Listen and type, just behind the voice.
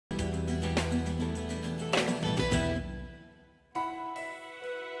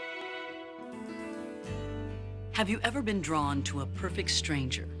Have you ever been drawn to a perfect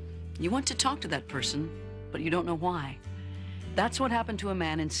stranger? You want to talk to that person, but you don't know why. That's what happened to a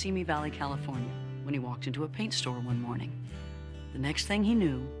man in Simi Valley, California, when he walked into a paint store one morning. The next thing he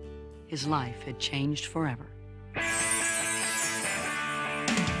knew, his life had changed forever.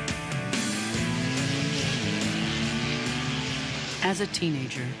 As a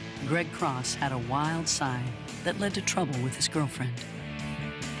teenager, Greg Cross had a wild side that led to trouble with his girlfriend.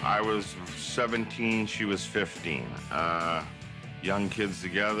 I was 17, she was 15. Young kids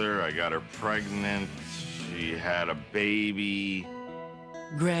together, I got her pregnant, she had a baby.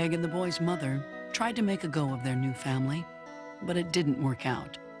 Greg and the boy's mother tried to make a go of their new family, but it didn't work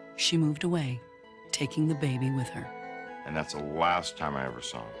out. She moved away, taking the baby with her. And that's the last time I ever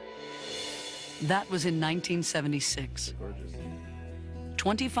saw him. That was in 1976.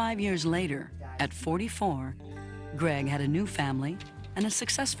 25 years later, at 44, Greg had a new family and a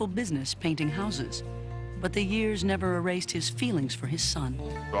successful business painting houses. But the years never erased his feelings for his son.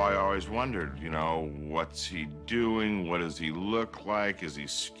 So I always wondered, you know, what's he doing? What does he look like? Is he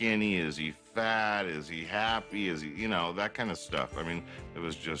skinny? Is he fat? Is he happy? Is he, you know, that kind of stuff. I mean, it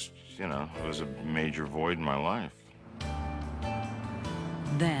was just, you know, it was a major void in my life.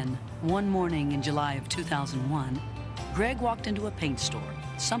 Then, one morning in July of 2001, Greg walked into a paint store,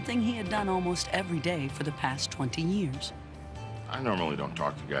 something he had done almost every day for the past 20 years. I normally don't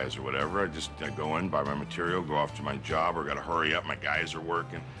talk to guys or whatever. I go in, buy my material, go off to my job, or gotta hurry up, my guys are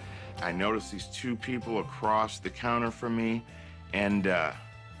working. I noticed these two people across the counter from me, and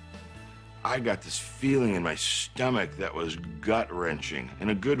I got this feeling in my stomach that was gut-wrenching,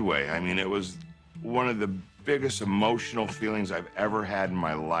 in a good way. I mean, it was one of the biggest emotional feelings I've ever had in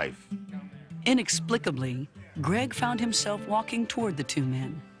my life. Inexplicably, Greg found himself walking toward the two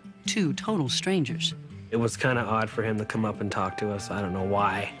men, two total strangers. It was kind of odd for him to come up and talk to us. I don't know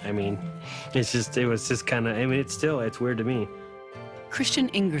why. I mean, it was just kind of, I mean, it's weird to me. Christian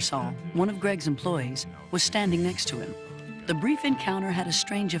Ingersoll, one of Greg's employees, was standing next to him. The brief encounter had a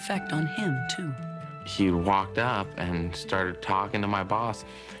strange effect on him, too. He walked up and started talking to my boss.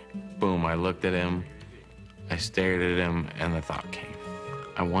 Boom, I looked at him, I stared at him, and the thought came,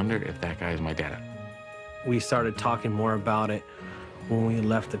 I wonder if that guy's my dad. We started talking more about it when we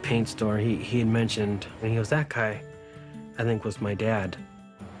left the paint store. He had mentioned, and he goes, that guy, I think, was my dad.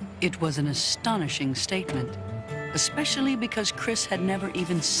 It was an astonishing statement, especially because Chris had never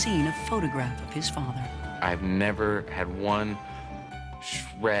even seen a photograph of his father. I've never had one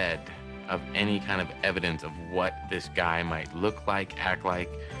shred of any kind of evidence of what this guy might look like, act like,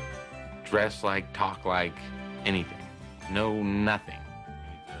 dress like, talk like, anything. No, nothing.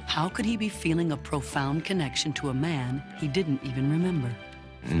 How could he be feeling a profound connection to a man he didn't even remember?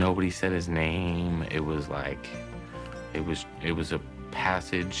 Nobody said his name. It was like, it was a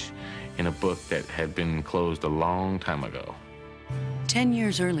passage in a book that had been closed a long time ago. 10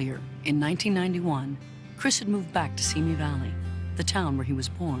 years earlier, in 1991, Chris had moved back to Simi Valley, the town where he was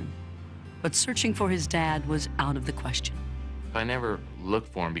born. But searching for his dad was out of the question. I never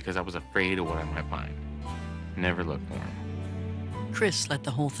looked for him because I was afraid of what I might find. Never looked for him. Chris let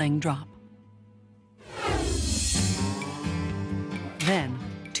the whole thing drop. Then,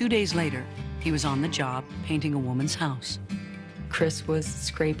 2 days later, he was on the job painting a woman's house. Chris was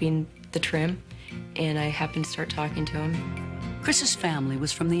scraping the trim, and I happened to start talking to him. Chris's family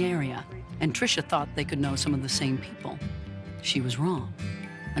was from the area, and Tricia thought they could know some of the same people. She was wrong,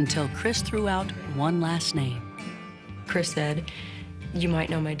 until Chris threw out one last name. Chris said, you might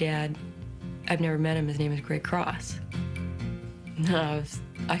know my dad. I've never met him. His name is Greg Cross. And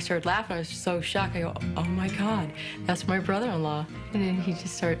I started laughing. I was so shocked. I go, oh my God, that's my brother-in-law. And then he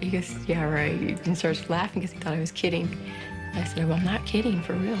goes, yeah, right. And starts laughing because he thought I was kidding. I said, well, I'm not kidding,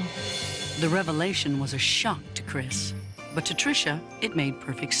 for real. The revelation was a shock to Chris, but to Tricia, it made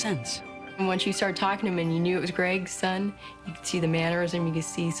perfect sense. And once you started talking to him and you knew it was Greg's son, you could see the mannerism, you could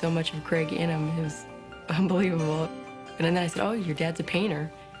see so much of Greg in him. It was unbelievable. And then I said, oh, your dad's a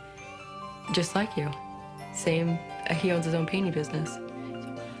painter, just like you. Same, he owns his own painting business.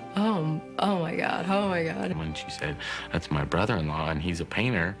 Oh my God, oh my God. When she said, that's my brother-in-law and he's a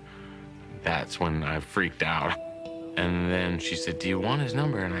painter, that's when I freaked out. And then she said, do you want his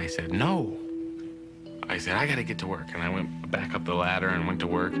number? And I said, no. I said, I gotta get to work. And I went back up the ladder and went to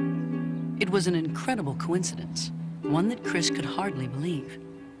work. It was an incredible coincidence, one that Chris could hardly believe,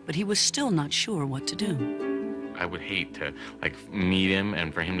 but he was still not sure what to do. I would hate to, like, meet him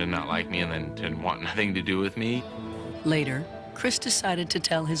and for him to not like me and then to want nothing to do with me. Later, Chris decided to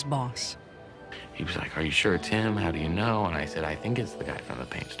tell his boss. He was like, are you sure it's him? How do you know? And I said, I think it's the guy from the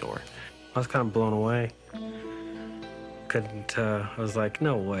paint store. I was kind of blown away. I was like,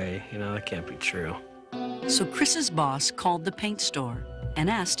 no way, you know, that can't be true. So Chris's boss called the paint store and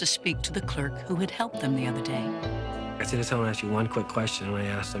asked to speak to the clerk who had helped them the other day. I said, just want to ask you one quick question. And I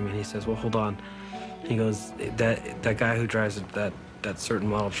asked him, and he says, well, hold on. He goes, that guy who drives that certain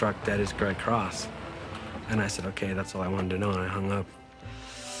model truck, that is Greg Cross. And I said, okay, that's all I wanted to know, and I hung up.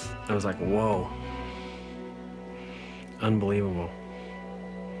 I was like, whoa. Unbelievable.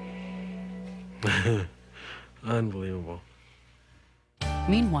 Unbelievable.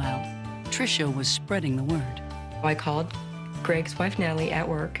 Meanwhile, Tricia was spreading the word. I called Greg's wife, Natalie, at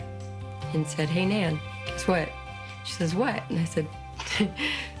work and said, hey, Nan, guess what? She says, what? And I said,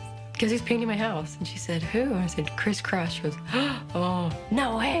 because he's painting my house. And she said, who? And I said, Chris Cross. She goes, oh,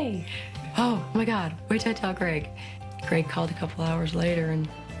 no way. Oh, my God, wait till I tell Greg. Greg called a couple hours later, and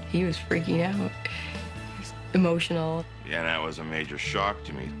he was freaking out. He was emotional. Yeah, that was a major shock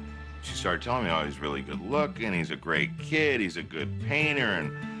to me. She started telling me, oh, he's really good looking, he's a great kid, he's a good painter,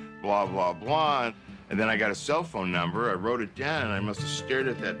 and blah, blah, blah. And then I got a cell phone number, I wrote it down, and I must have stared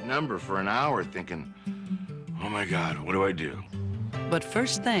at that number for an hour thinking, oh my God, what do I do? But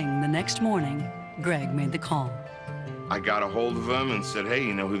first thing the next morning, Greg made the call. I got a hold of him and said, hey,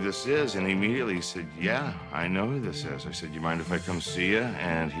 you know who this is? And immediately he said, yeah, I know who this is. I said, you mind if I come see you?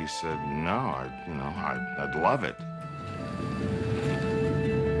 And he said, no, I'd love it.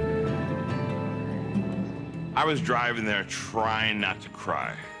 I was driving there trying not to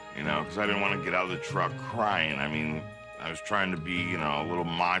cry, you know, because I didn't want to get out of the truck crying. I mean, I was trying to be, you know, a little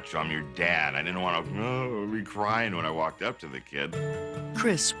macho. I'm your dad. I didn't want to be crying when I walked up to the kid.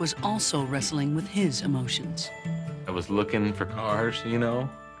 Chris was also wrestling with his emotions. I was looking for cars, you know,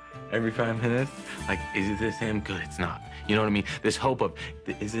 every 5 minutes. Like, is this him? Good, it's not. You know what I mean? This hope of,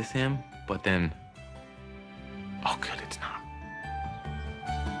 is this him? But then, oh, good, it's not.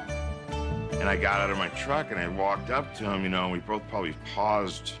 And I got out of my truck and I walked up to him, you know, and we both probably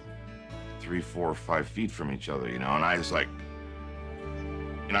paused 3, 4, 5 feet from each other, you know, and I was like,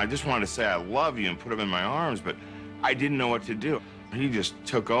 you know, I just wanted to say I love you and put him in my arms, but I didn't know what to do. He just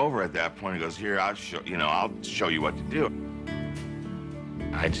took over at that point. He goes, here, I'll show you what to do.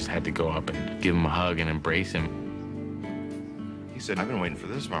 I just had to go up and give him a hug and embrace him. He said, I've been waiting for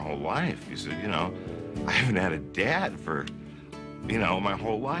this my whole life. He said, you know, I haven't had a dad for, you know, my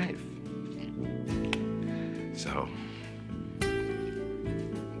whole life. So,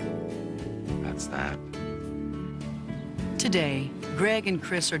 that's that. Today, Greg and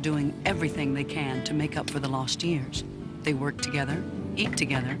Chris are doing everything they can to make up for the lost years. They work together, eat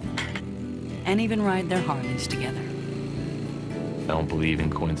together, and even ride their Harleys together. I don't believe in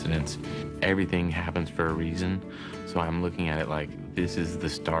coincidence. Everything happens for a reason. So I'm looking at it like this is the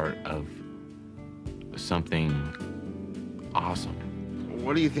start of something awesome.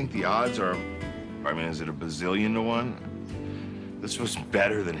 What do you think the odds are? I mean, is it a bazillion to 1? This was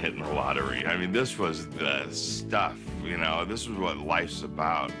better than hitting the lottery. I mean, this was the stuff, you know? This is what life's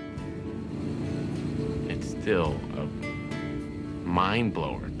about. It's still a mind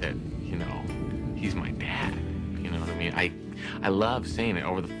blower that, you know, he's my dad. You know what I mean? I love saying it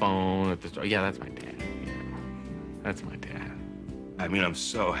over the phone at the store. Yeah, that's my dad. You know, that's my dad. I mean, I'm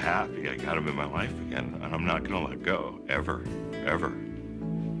so happy I got him in my life again, and I'm not gonna let go, ever, ever.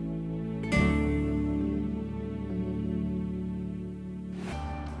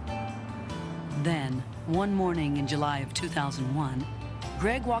 Then, one morning in July of 2001,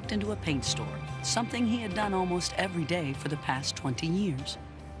 Greg walked into a paint store, something he had done almost every day for the past 20 years.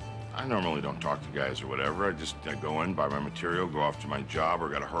 I normally don't talk to guys or whatever. I go in, buy my material, go off to my job, or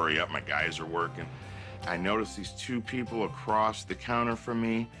gotta hurry up, my guys are working. I noticed these 2 people across the counter from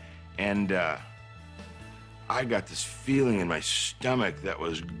me, and I got this feeling in my stomach that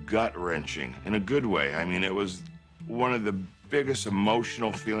was gut-wrenching, in a good way. I mean, it was one of the biggest emotional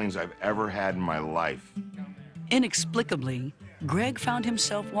feelings I've ever had in my life. Inexplicably, Greg found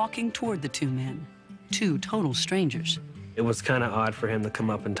himself walking toward the 2 men, 2 total strangers. It was kind of odd for him to come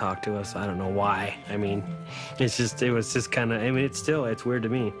up and talk to us. I don't know why. I mean, it was just kind of, I mean, it's weird to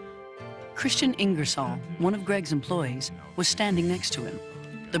me. Christian Ingersoll, one of Greg's employees, was standing next to him.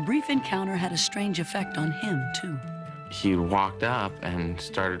 The brief encounter had a strange effect on him, too. He walked up and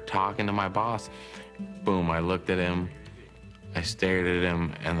started talking to my boss. Boom, I looked at him, I stared at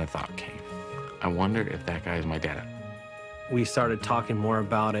him, and the thought came, I wonder if that guy's my dad. We started talking more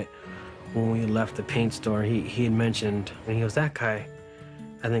about it when we left the paint store. He had mentioned, and he goes, that guy,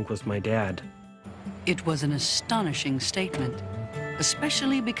 I think, was my dad. It was an astonishing statement,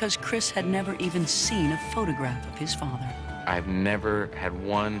 especially because Chris had never even seen a photograph of his father. I've never had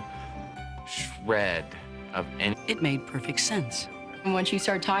one shred of any... It made perfect sense. And once you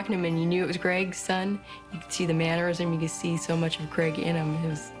started talking to him and you knew it was Greg's son, you could see the mannerism, you could see so much of Greg in him. It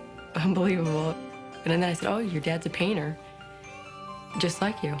was unbelievable. And then I said, oh, your dad's a painter, just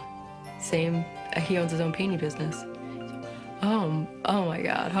like you. Same, he owns his own painting business. Oh my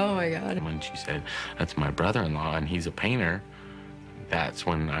God, oh my God. When she said, that's my brother-in-law and he's a painter, that's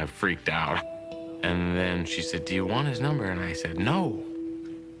when I freaked out. And then she said, do you want his number? And I said, no.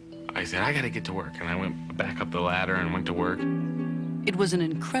 I said, I gotta get to work. And I went back up the ladder and went to work. It was an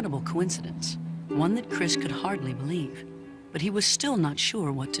incredible coincidence, one that Chris could hardly believe, but he was still not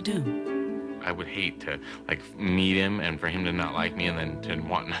sure what to do. I would hate to, like, meet him and for him to not like me and then to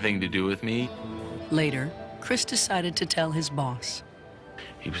want nothing to do with me. Later, Chris decided to tell his boss.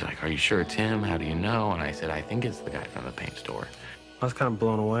 He was like, are you sure it's him? How do you know? And I said, I think it's the guy from the paint store. I was kind of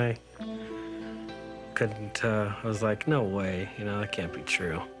blown away. I was like, no way, you know, that can't be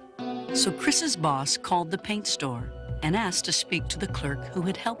true. So Chris's boss called the paint store and asked to speak to the clerk who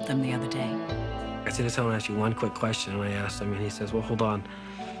had helped them the other day. I said, I just want to ask you one quick question, and I asked him, and he says, well, hold on.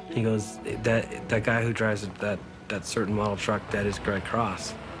 He goes, that guy who drives that certain model truck, that is Greg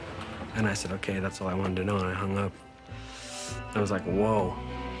Cross. And I said, okay, that's all I wanted to know, and I hung up. I was like, whoa.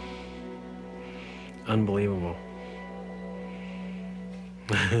 Unbelievable.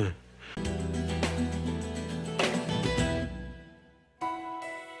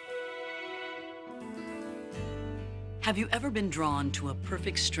 Have you ever been drawn to a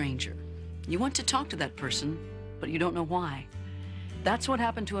perfect stranger? You want to talk to that person, but you don't know why. That's what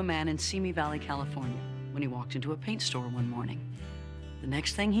happened to a man in Simi Valley, California, when he walked into a paint store one morning. The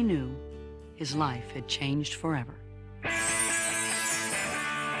next thing he knew, his life had changed forever.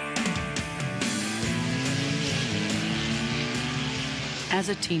 As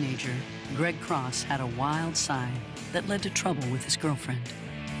a teenager, Greg Cross had a wild side that led to trouble with his girlfriend.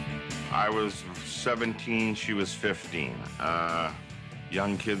 I was 17, she was 15.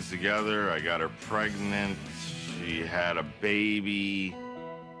 Young kids together, I got her pregnant, she had a baby.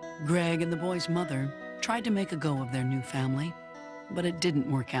 Greg and the boy's mother tried to make a go of their new family, but it didn't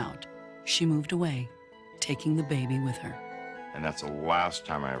work out. She moved away, taking the baby with her. And that's the last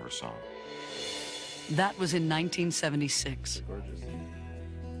time I ever saw him. That was in 1976.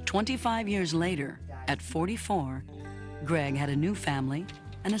 25 years later, at 44, Greg had a new family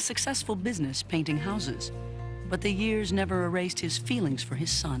and a successful business painting houses. But the years never erased his feelings for his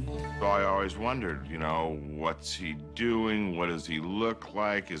son. So I always wondered, you know, what's he doing? What does he look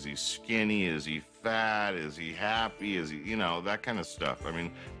like? Is he skinny? Is he fat? Is he happy? Is he, you know, that kind of stuff. I mean,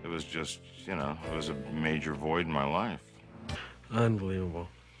 it was just, you know, it was a major void in my life. Unbelievable.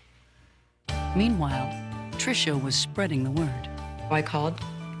 Meanwhile, Tricia was spreading the word. I called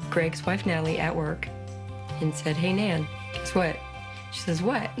Greg's wife, Natalie, at work and said, hey, Nan, guess what? She says,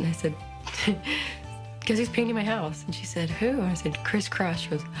 what? And I said, because he's painting my house. And she said, who? And I said, Chris Cross. She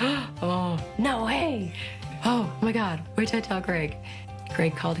goes, oh, no way. Oh, my God, wait till I tell Greg.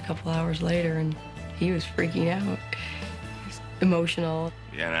 Greg called a couple hours later, and he was freaking out. He was emotional.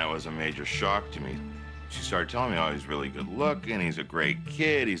 Yeah, and that was a major shock to me. She started telling me, oh, he's really good looking, he's a great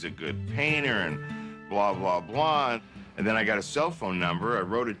kid, he's a good painter, and blah, blah, blah. And then I got a cell phone number, I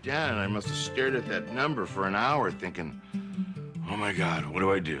wrote it down, and I must have stared at that number for an hour thinking, oh my God, what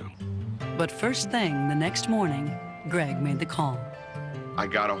do I do? But first thing, the next morning, Greg made the call. I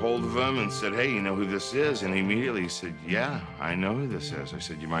got a hold of him and said, hey, you know who this is? And immediately he said, yeah, I know who this is. I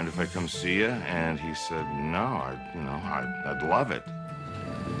said, you mind if I come see you? And he said, no, I'd love it.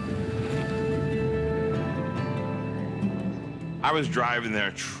 I was driving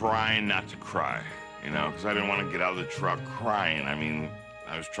there trying not to cry, you know, because I didn't want to get out of the truck crying. I mean,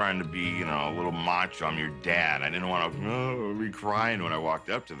 I was trying to be, you know, a little macho. I'm your dad. I didn't want to be crying when I walked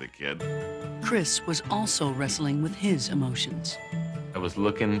up to the kid. Chris was also wrestling with his emotions. I was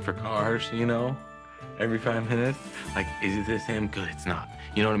looking for cars, you know, every 5 minutes. Like, is this him? Good, it's not.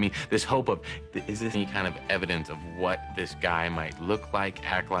 You know what I mean? This hope of, is this any kind of evidence of what this guy might look like,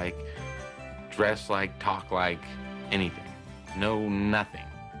 act like, dress like, talk like, anything? No, nothing.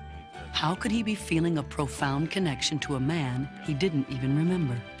 How could he be feeling a profound connection to a man he didn't even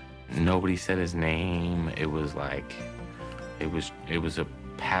remember? Nobody said his name. It was like, it was a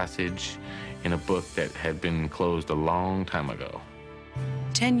passage in a book that had been closed a long time ago.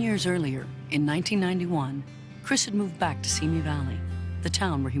 10 years earlier, in 1991, Chris had moved back to Simi Valley, the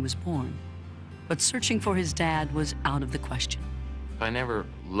town where he was born. But searching for his dad was out of the question. I never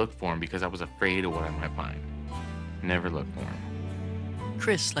looked for him because I was afraid of what I might find. Never looked for him.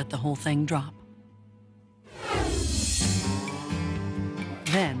 Chris let the whole thing drop.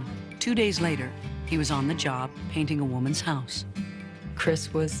 Then, 2 days later, he was on the job painting a woman's house.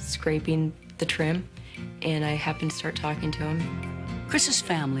 Chris was scraping the trim, and I happened to start talking to him. Chris's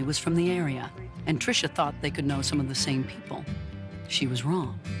family was from the area, and Tricia thought they could know some of the same people. She was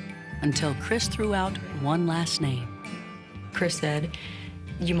wrong. until Chris threw out one last name. Chris said,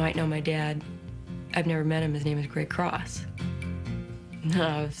 "You might know my dad. I've never met him. His name is Greg Cross." And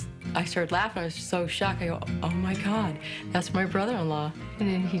I started laughing. I was so shocked. I go, "Oh my God, that's my brother-in-law." And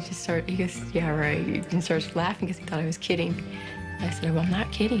then he goes, "Yeah, right." And starts laughing because he thought I was kidding. And I said, "Well, I'm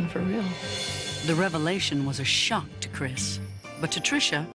not kidding, for real." The revelation was a shock to Chris, but to Tricia,